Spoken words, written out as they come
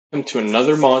Welcome to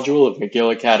another module of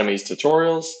McGill Academy's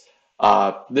tutorials.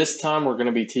 This time we're going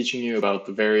to be teaching you about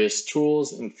the various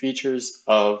tools and features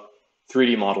of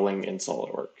 3D modeling in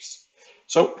SolidWorks.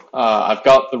 I've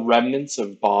got the remnants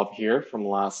of Bob here from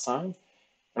last time,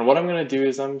 and what I'm going to do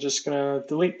is I'm just going to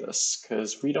delete this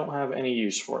because we don't have any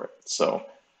use for it. So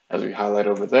as we highlight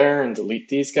over there and delete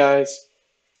these guys,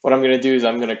 what I'm going to do is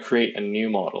I'm going to create a new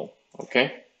model,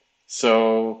 okay?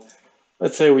 So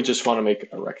let's say we just want to make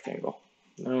a rectangle.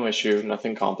 No issue,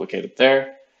 nothing complicated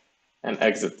there, and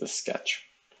exit the sketch.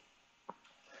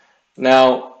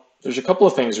 Now, there's a couple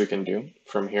of things we can do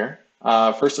from here.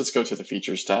 First, let's go to the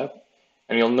Features tab,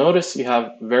 and you'll notice you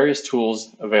have various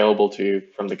tools available to you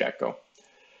from the get-go.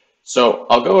 So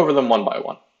I'll go over them one by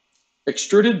one.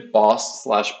 Extruded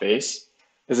boss/base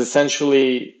is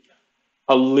essentially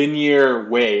a linear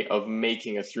way of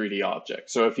making a 3D object.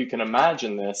 So if you can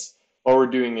imagine this, what we're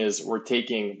doing is we're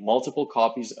taking multiple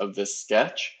copies of this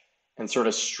sketch and sort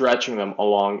of stretching them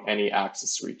along any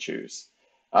axis we choose.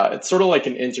 It's sort of like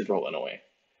an integral in a way.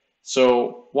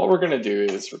 So what we're going to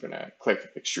do is we're going to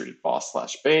click Extruded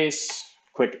Boss/Base,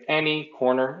 click any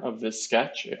corner of this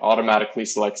sketch. It automatically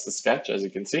selects the sketch, as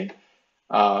you can see.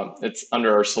 It's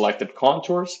under our selected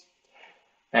contours.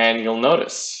 And you'll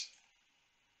notice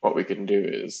what we can do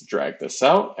is drag this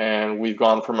out, and we've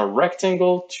gone from a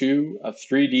rectangle to a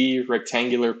 3D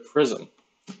rectangular prism.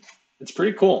 It's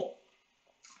pretty cool.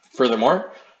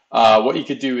 Furthermore, what you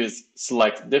could do is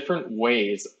select different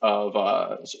ways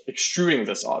of extruding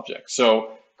this object.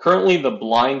 So currently the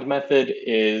blind method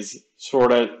is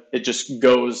it just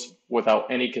goes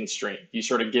without any constraint. You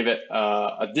sort of give it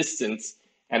a distance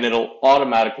and it'll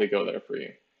automatically go there for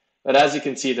you. But as you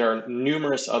can see, there are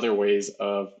numerous other ways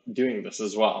of doing this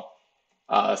as well,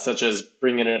 such as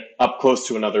bringing it up close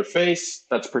to another face.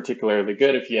 That's particularly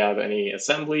good if you have any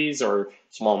assemblies or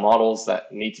small models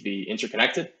that need to be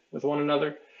interconnected with one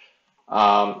another.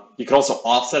 You can also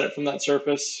offset it from that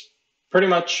surface. Pretty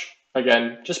much,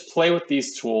 again, just play with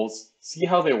these tools, see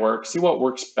how they work, see what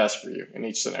works best for you in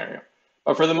each scenario.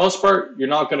 But for the most part, you're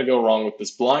not going to go wrong with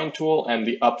this blind tool and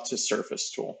the up to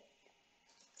surface tool.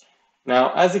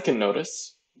 Now, as you can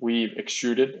notice, we've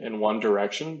extruded in one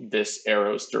direction, this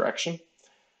arrow's direction.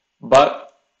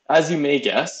 But as you may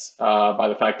guess, by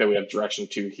the fact that we have direction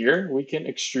 2 here, we can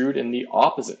extrude in the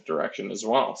opposite direction as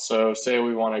well. So say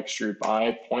we want to extrude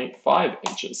by 0.5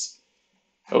 inches.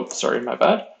 Oh, sorry, my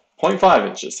bad. 0.5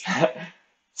 inches.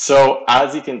 So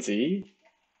as you can see,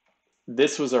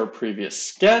 this was our previous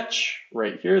sketch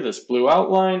right here, this blue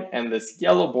outline, and this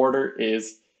yellow border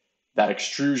is that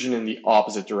extrusion in the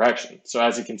opposite direction. So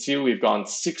as you can see, we've gone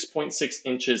 6.6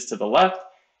 inches to the left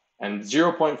and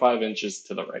 0.5 inches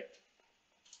to the right.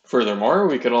 Furthermore,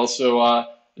 we could also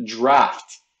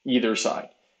draft either side.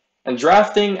 And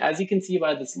drafting, as you can see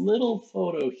by this little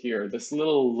photo here, this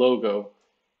little logo,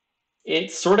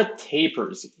 it sort of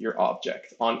tapers your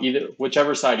object on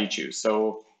whichever side you choose.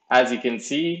 So as you can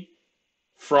see,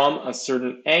 from a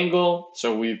certain angle,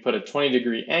 so we've put a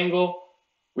 20-degree angle,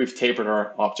 we've tapered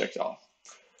our object off.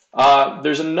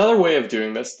 There's another way of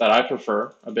doing this that I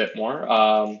prefer a bit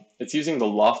more. It's using the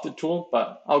lofted tool,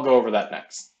 but I'll go over that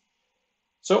next.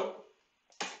 So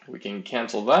we can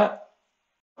cancel that.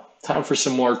 Time for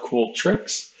some more cool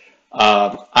tricks.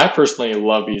 I personally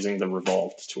love using the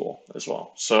revolved tool as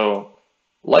well. So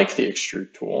like the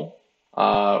extrude tool,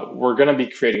 we're going to be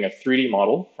creating a 3D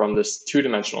model from this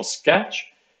two-dimensional sketch.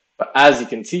 But as you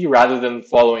can see, rather than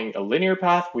following a linear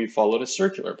path, we followed a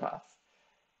circular path.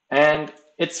 And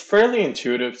it's fairly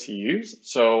intuitive to use.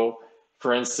 So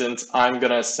for instance, I'm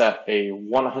going to set a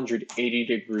 180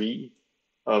 degree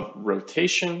of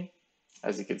rotation.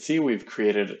 As you can see, we've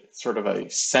created sort of a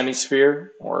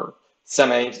semi-sphere or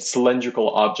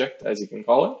semi-cylindrical object, as you can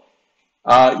call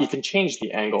it. You can change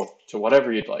the angle to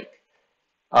whatever you'd like.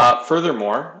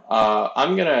 Furthermore,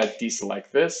 I'm going to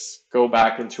deselect this, go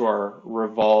back into our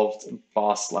revolved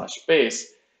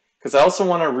boss/base, because I also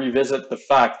want to revisit the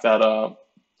fact that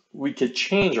we could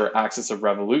change our axis of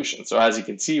revolution. So as you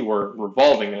can see, we're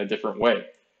revolving in a different way.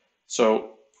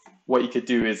 So what you could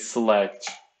do is select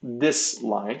this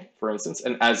line, for instance,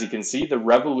 and as you can see, the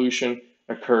revolution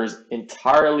occurs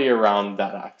entirely around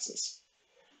that axis.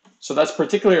 So that's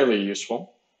particularly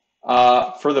useful.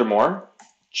 Furthermore,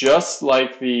 just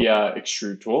like the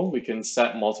extrude tool, we can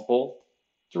set multiple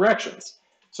directions.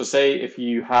 So say if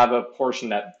you have a portion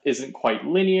that isn't quite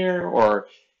linear, or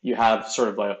you have sort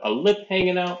of like a lip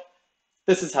hanging out,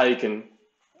 this is how you can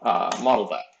model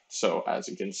that. So as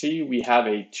you can see, we have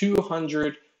a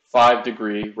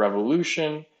 205-degree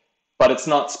revolution, but it's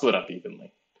not split up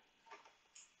evenly.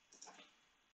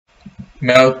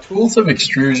 Now, tools of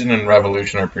extrusion and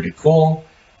revolution are pretty cool.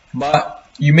 But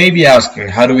you may be asking,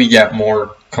 how do we get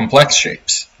more complex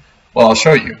shapes? Well, I'll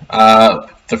show you.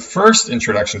 The first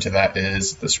introduction to that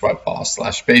is the swept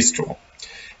boss/base tool.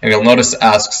 And you'll notice it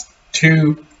asks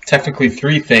technically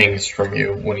three things from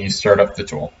you when you start up the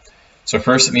tool. So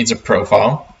first it needs a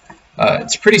profile.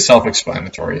 It's pretty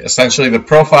self-explanatory. Essentially the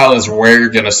profile is where you're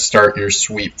going to start your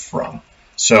sweep from.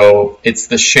 So it's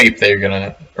the shape that you're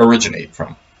going to originate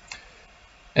from.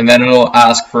 And then it'll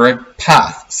ask for a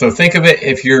path. So think of it,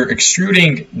 if you're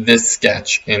extruding this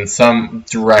sketch in some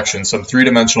direction, some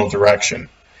three-dimensional direction,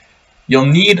 you'll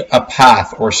need a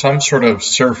path or some sort of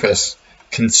surface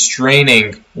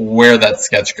constraining where that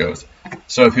sketch goes.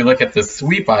 So if you look at the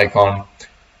sweep icon,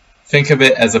 think of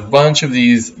it as a bunch of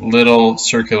these little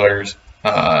circular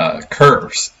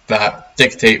curves that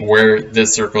dictate where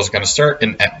this circle is going to start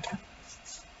and end.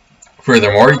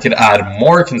 Furthermore, you could add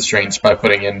more constraints by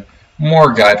putting in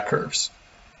more guide curves.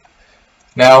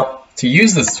 Now, to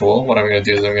use this tool, what I'm going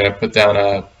to do is I'm going to put down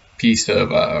a piece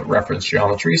of reference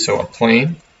geometry, so a plane.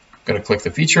 I'm going to click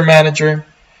the feature manager,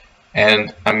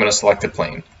 and I'm going to select a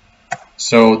plane.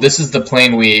 So this is the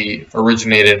plane we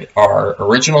originated our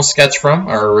original sketch from,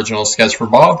 our original sketch for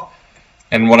Bob.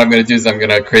 And what I'm going to do is I'm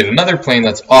going to create another plane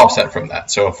that's offset from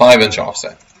that, so a 5-inch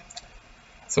offset.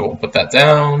 So we'll put that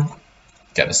down,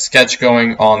 get a sketch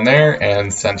going on there,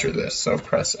 and center this. So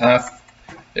press F.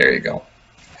 There you go.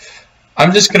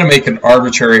 I'm just going to make an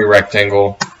arbitrary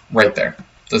rectangle right there.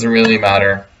 Doesn't really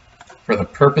matter. For the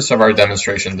purpose of our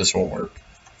demonstration, this will work.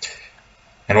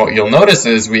 And what you'll notice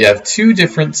is we have two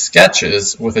different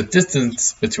sketches with a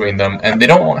distance between them, and they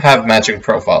don't have matching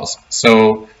profiles.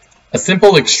 So a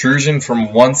simple extrusion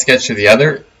from one sketch to the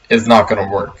other is not going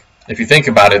to work. If you think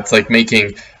about it, it's like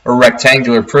making a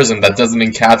rectangular prism that doesn't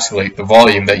encapsulate the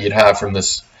volume that you'd have from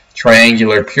this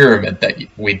triangular pyramid that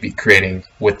we'd be creating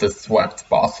with the swept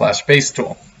boss/base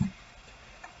tool.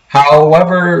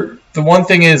 However, the one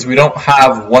thing is we don't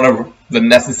have one of the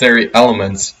necessary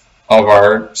elements of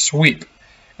our sweep,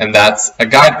 and that's a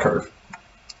guide curve.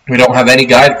 We don't have any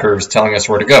guide curves telling us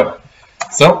where to go.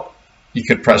 So you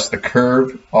could press the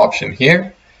curve option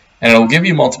here, and it'll give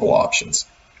you multiple options.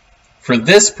 For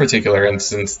this particular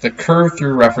instance, the curve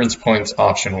through reference points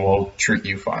option will treat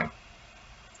you fine.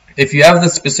 If you have the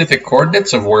specific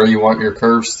coordinates of where you want your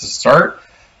curves to start,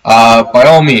 by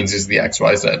all means use the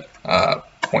XYZ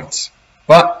points.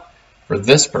 But for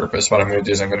this purpose, what I'm going to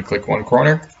do is I'm going to click one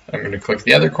corner, I'm going to click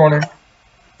the other corner,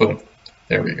 boom,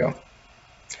 there we go.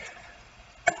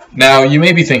 Now you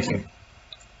may be thinking,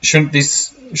 shouldn't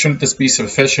this be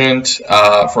sufficient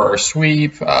for our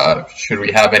sweep? Should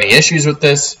we have any issues with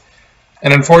this?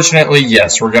 And unfortunately,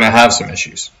 yes, we're going to have some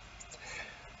issues.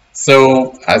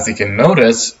 So as you can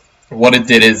notice, what it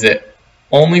did is it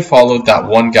only followed that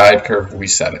one guide curve we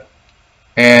set it.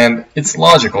 And it's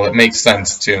logical, it makes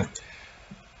sense too.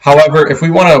 However, if we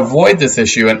want to avoid this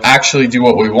issue and actually do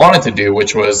what we wanted to do,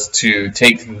 which was to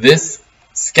take this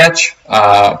sketch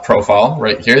profile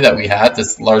right here that we had,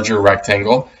 this larger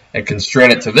rectangle, and constrain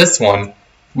it to this one,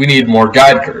 we need more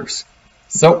guide curves.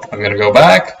 So I'm going to go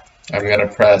back, I'm going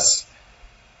to press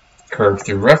curve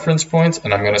through reference points,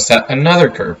 and I'm going to set another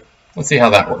curve. Let's see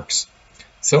how that works.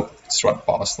 So swept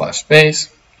boss/base,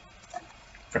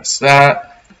 press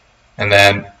that, and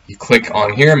then you click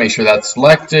on here, make sure that's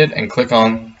selected, and click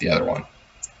on the other one.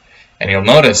 And you'll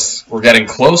notice we're getting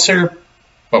closer,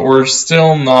 but we're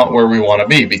still not where we want to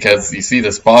be because you see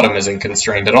this bottom isn't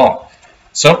constrained at all.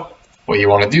 So what you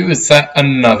want to do is set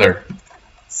another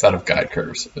set of guide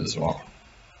curves as well.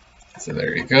 So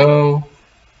there you go.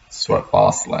 Swept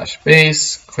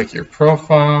boss/base, click your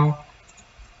profile,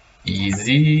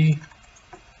 easy,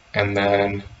 and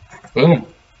then boom,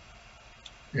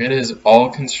 it is all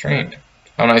constrained.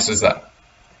 How nice is that?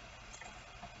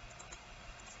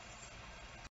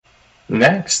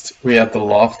 Next, we have the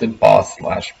lofted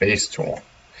boss/base tool.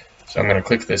 So I'm going to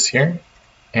click this here,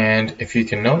 and if you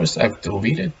can notice, I've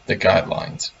deleted the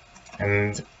guidelines,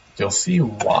 and you'll see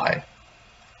why.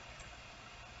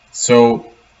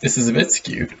 So this is a bit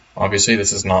skewed. Obviously,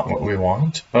 this is not what we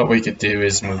want, but what we could do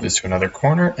is move this to another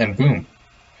corner, and boom.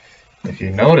 If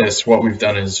you notice, what we've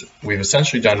done is we've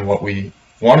essentially done what we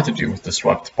wanted to do with the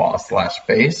swept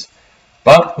boss/base,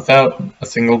 but without a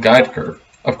single guide curve.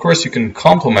 Of course, you can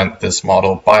complement this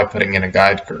model by putting in a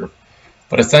guide curve,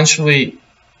 but essentially,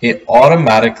 it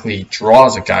automatically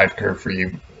draws a guide curve for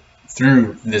you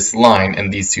through this line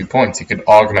and these 2 points. You could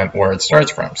augment where it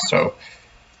starts from. So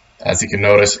as you can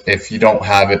notice, if you don't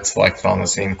have it selected on the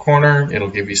same corner, it'll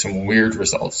give you some weird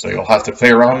results. So you'll have to play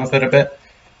around with it a bit.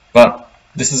 But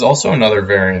this is also another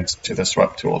variant to the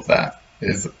swept tool that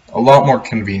is a lot more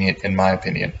convenient in my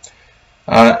opinion.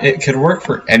 It could work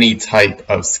for any type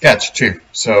of sketch too.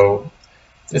 So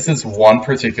this is one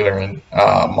particular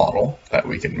model that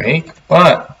we can make,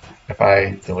 but if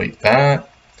I delete that,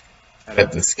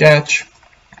 edit the sketch,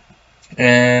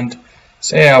 and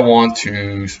say I want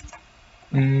to,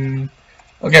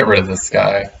 I'll get rid of this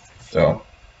guy. So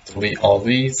delete all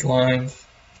these lines.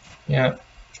 Yeah,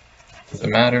 doesn't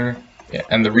matter. Yeah,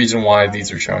 and the reason why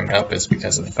these are showing up is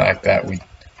because of the fact that we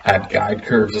had guide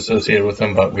curves associated with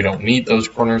them, but we don't need those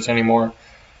corners anymore.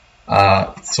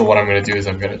 So what I'm going to do is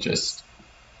I'm going to just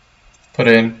put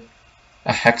in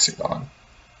a hexagon,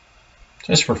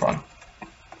 just for fun.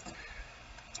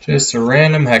 Just a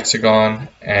random hexagon,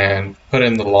 and put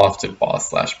in the lofted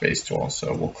boss / base tool.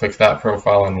 So we'll click that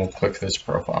profile and we'll click this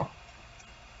profile.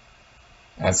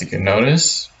 As you can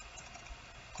notice,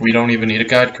 we don't even need a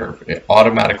guide curve. It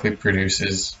automatically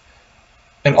produces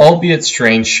an albeit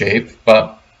strange shape,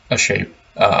 but a shape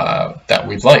that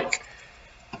we'd like.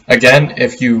 Again,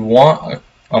 if you want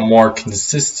a more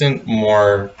consistent,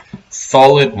 more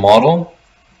solid model,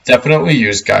 definitely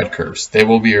use guide curves. They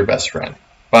will be your best friend.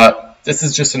 But this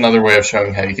is just another way of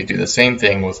showing how you could do the same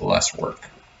thing with less work.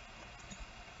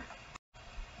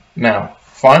 Now,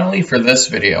 finally for this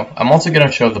video, I'm also going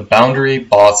to show the boundary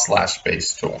boss /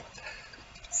 base tool.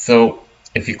 So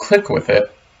if you click with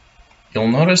it, you'll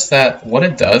notice that what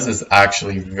it does is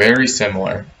actually very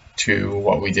similar to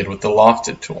what we did with the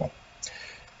lofted tool.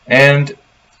 And,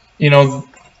 you know,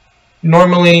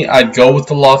 normally I'd go with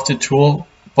the lofted tool,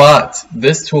 but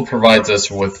this tool provides us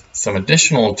with some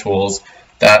additional tools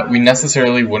that we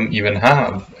necessarily wouldn't even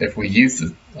have if we use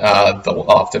the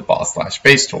lofted boss /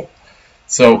 base tool.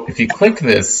 So if you click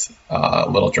this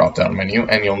little drop down menu,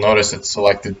 and you'll notice it's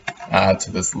selected to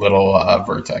this little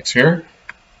vertex here,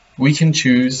 we can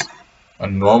choose a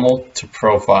normal to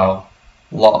profile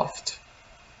loft.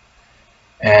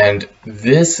 And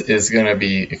this is going to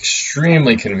be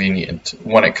extremely convenient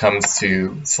when it comes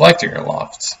to selecting your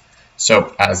lofts.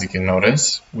 So as you can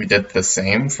notice, we did the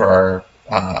same for our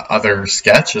other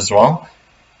sketch as well.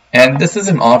 And this is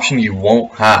an option you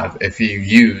won't have if you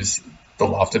use the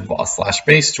lofted boss /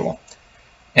 base tool.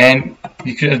 And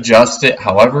you can adjust it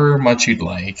however much you'd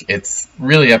like. It's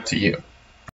really up to you.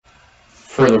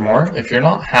 Furthermore, if you're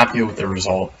not happy with the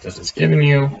result this is giving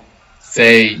you,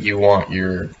 say you want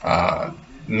your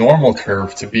normal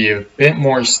curve to be a bit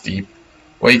more steep,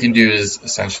 what you can do is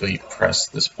essentially press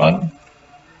this button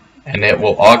and it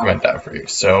will augment that for you.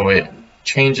 So it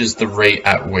changes the rate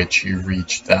at which you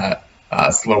reach that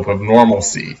slope of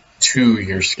normalcy to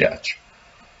your sketch.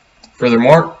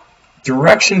 Furthermore,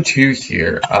 direction 2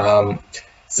 here,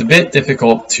 it's a bit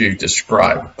difficult to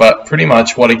describe, but pretty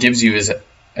much what it gives you is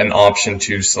an option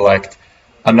to select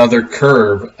another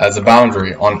curve as a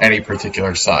boundary on any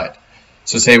particular side.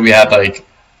 So say we had like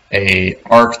a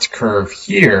arced curve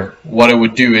here, what it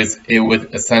would do is it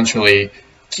would essentially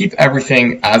keep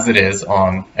everything as it is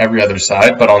on every other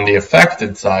side, but on the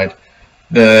affected side,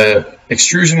 the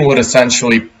extrusion would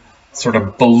essentially sort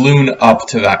of balloon up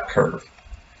to that curve.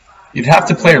 You'd have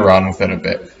to play around with it a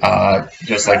bit,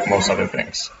 just like most other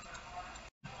things.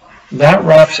 That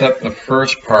wraps up the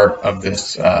first part of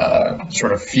this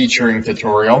sort of featuring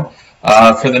tutorial.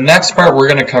 For the next part, we're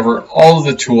going to cover all of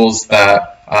the tools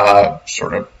that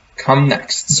sort of come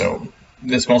next. So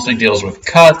this mostly deals with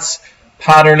cuts,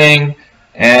 patterning,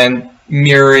 and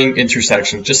mirroring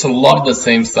intersections. Just a lot of the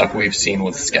same stuff we've seen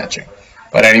with sketching.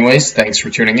 But anyways, thanks for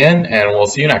tuning in, and we'll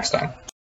see you next time.